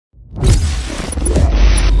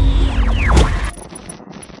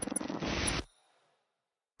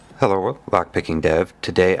Hello world, LockpickingDev.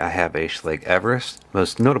 Today I have a Schlage Everest,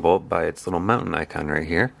 most notable by its little mountain icon right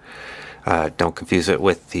here. Don't confuse it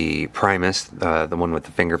with the Primus, the one with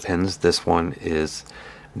the finger pins. This one is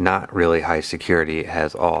not really high security. It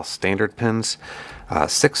has all standard pins,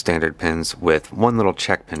 6 standard pins with one little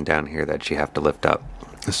check pin down here that you have to lift up.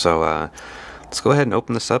 So let's go ahead and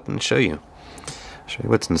open this up and show you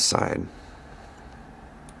what's inside.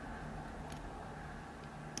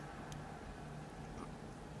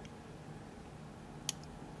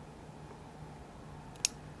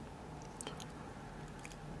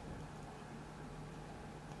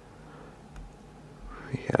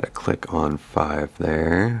 We had to click on 5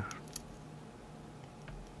 there.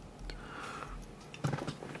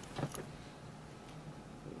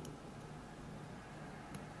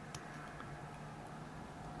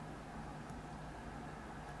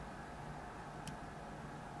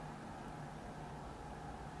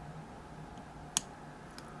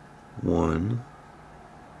 One.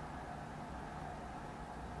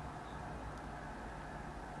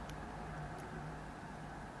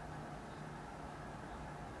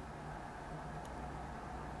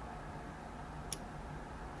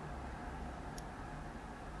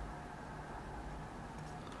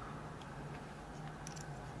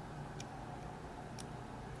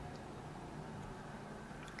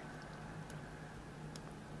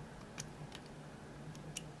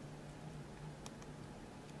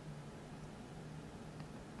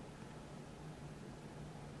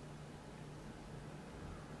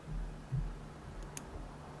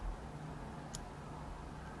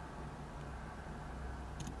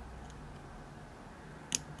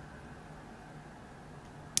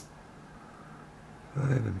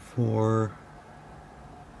 Five and 4.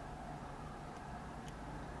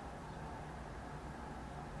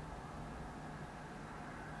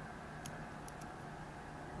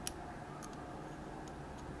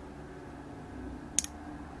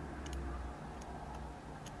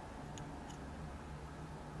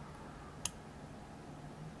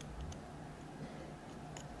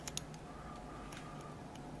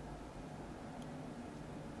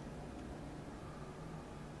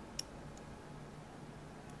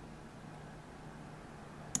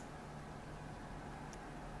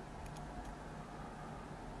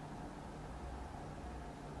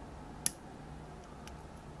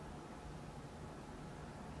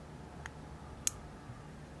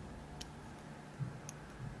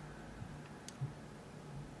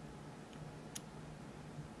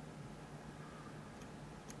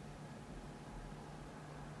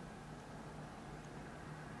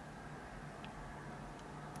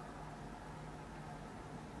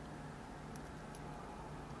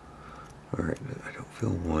 All right, I don't feel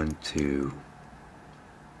one to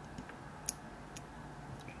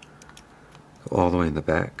go all the way in the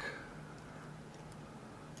back.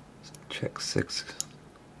 Let's check 6.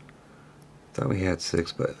 Thought we had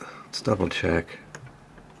 6, but let's double check.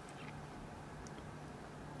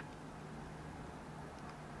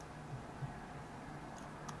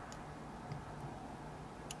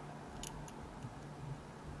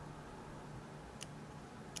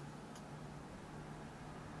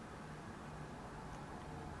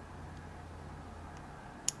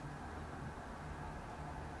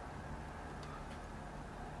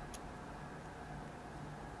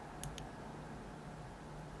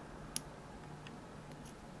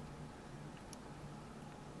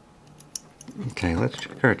 Okay, let's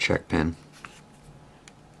check our check pin.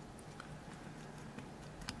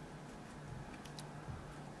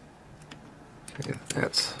 Okay,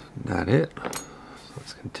 that's not it. So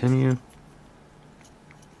let's continue.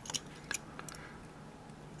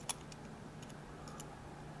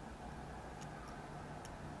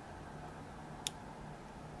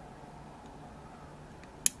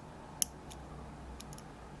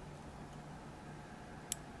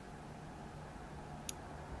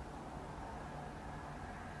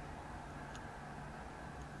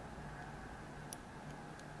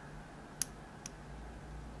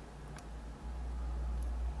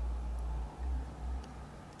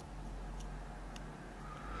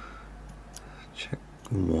 Check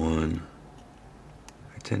 1.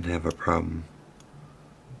 I tend to have a problem.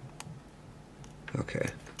 Okay.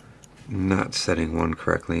 Not setting 1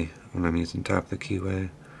 correctly when I'm using top of the keyway.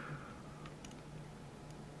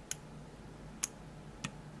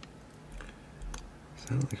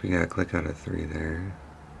 Sounds like we gotta click out of 3 there.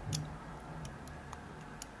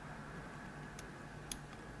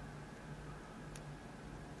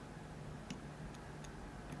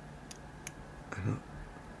 I don't.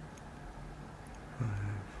 5,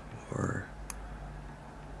 4.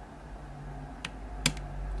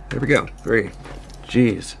 There we go. 3.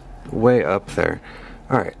 Jeez, way up there.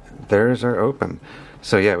 Alright, there's our open.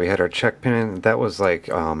 So yeah, we had our check pin. That was like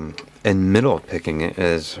in middle of picking it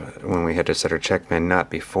is when we had to set our check pin, not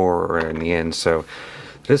before or in the end. So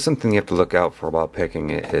there's something you have to look out for while picking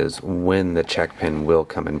it is when the check pin will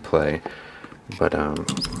come in play. But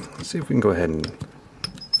let's see if we can go ahead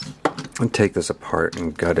and take this apart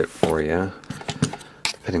and gut it for you.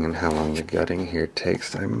 Depending on how long the gutting here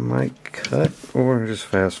takes, I might cut or just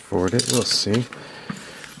fast forward it. We'll see.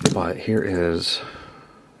 But here is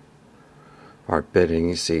our bitting.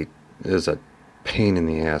 You see, there's a pain in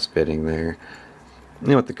the ass bitting there. You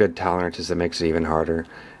know, with the good tolerances, it makes it even harder.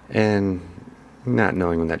 And not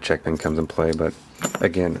knowing when that check pin comes in play, but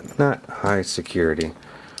again, not high security.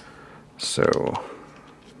 So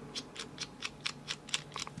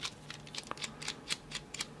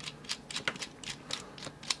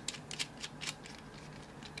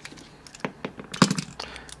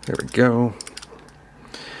there we go.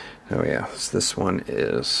 Oh yeah, so this one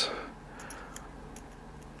is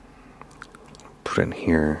put in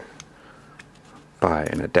here by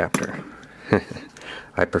an adapter.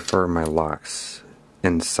 I prefer my locks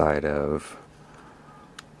inside of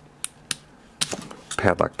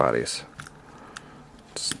padlock bodies.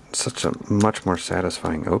 It's such a much more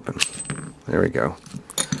satisfying open. There we go.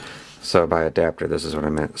 So by adapter, this is what I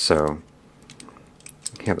meant. So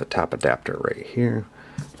you have the top adapter right here.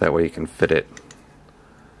 That way you can fit it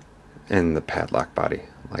in the padlock body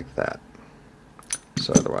like that.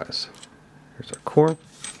 So otherwise, here's our core.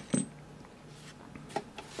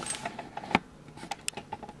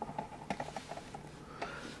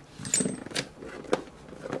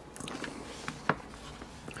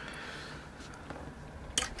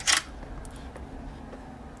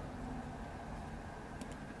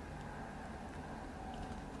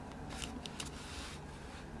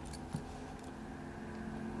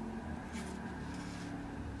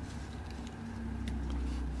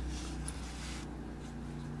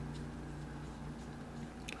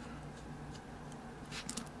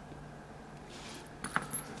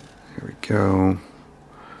 Here we go.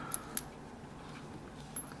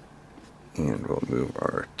 And we'll move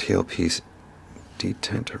our tailpiece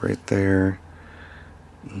detent right there.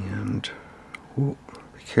 And ooh,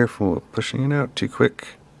 be careful of pushing it out too quick.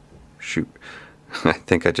 Shoot. I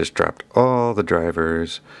think I just dropped all the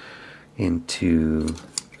drivers into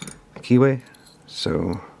the keyway.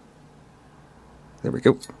 So there we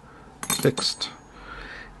go. Fixed.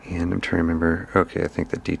 And I'm trying to remember. Okay, I think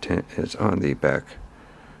the detent is on the back.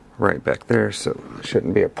 Right back there, so it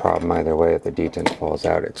shouldn't be a problem either way. If the detent falls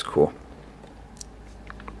out, it's cool.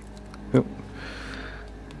 Oop.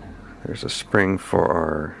 There's a spring for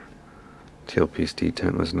our tailpiece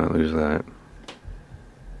detent. Let's not lose that.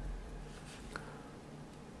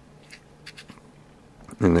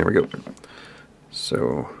 And there we go.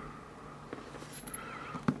 So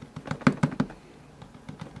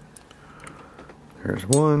there's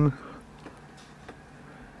one.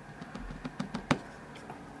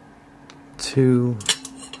 2.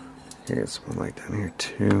 Here's one like down here,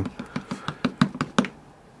 2.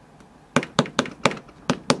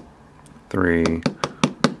 3.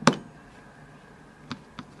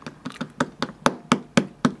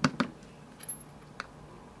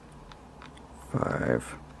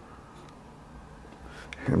 5.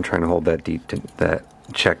 I'm trying to hold that that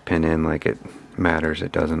check pin in like it matters.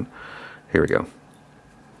 It doesn't. Here we go.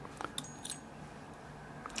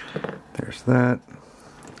 There's that.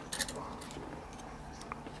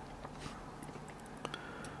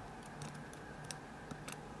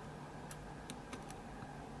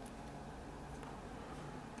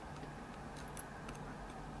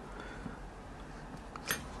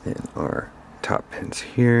 And our top pins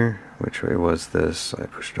here. Which way was this? I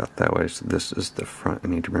pushed it out that way, so this is the front. I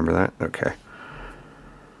need to remember that. Okay.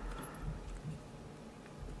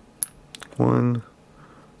 1,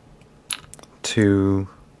 2,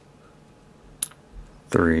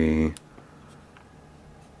 3,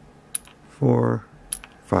 4,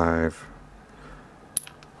 5,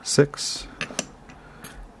 6.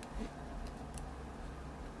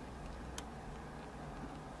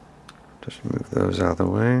 Just move those out of the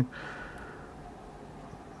way.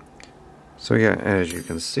 So yeah, as you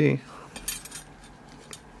can see,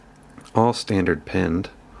 all standard pinned.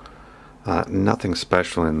 Nothing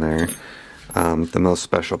special in there. The most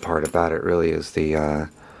special part about it really is the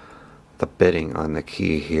bitting on the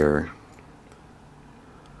key here.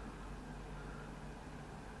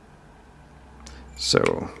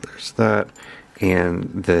 So there's that,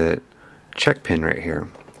 and the check pin right here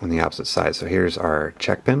on the opposite side. So here's our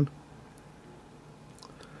check pin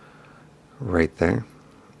right there.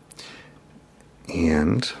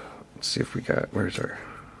 And let's see if we got, where's our,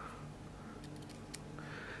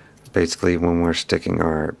 basically when we're sticking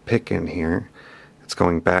our pick in here, it's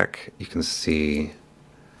going back. You can see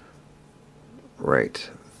right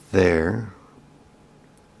there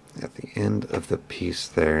at the end of the piece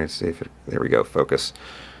there. See if there we go, focus.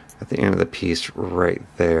 At the end of the piece right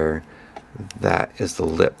there, that is the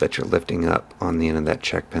lip that you're lifting up on the end of that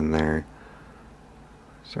check pin there.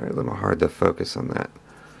 Sorry, a little hard to focus on that.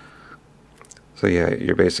 So yeah,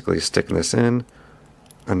 you're basically sticking this in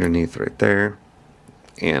underneath right there,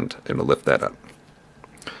 and it'll lift that up.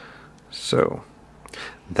 So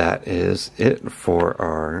that is it for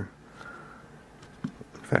our,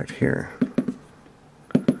 in fact here,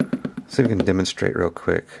 see if we can demonstrate real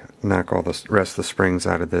quick. Knock all the rest of the springs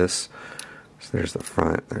out of this. So there's the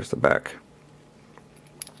front, there's the back.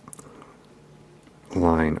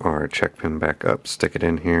 Line our check pin back up, stick it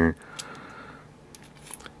in here.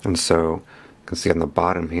 And so you can see on the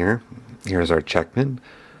bottom here, here's our check pin.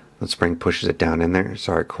 The spring pushes it down in there,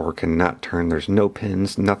 so our core cannot turn. There's no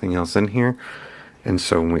pins, nothing else in here. And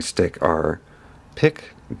so when we stick our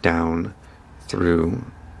pick down through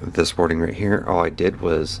this boarding right here, all I did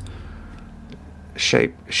was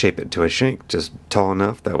shape it to a shank, just tall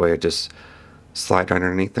enough, that way it just slide right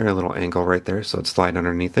underneath there, a little angle right there, so it slide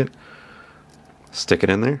underneath it. Stick it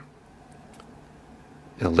in there,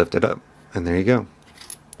 it'll lift it up, and there you go.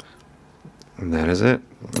 And that is it.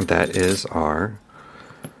 That is our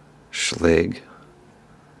Schlage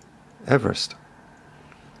Everest.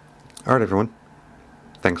 Alright everyone,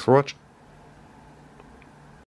 thanks for watching.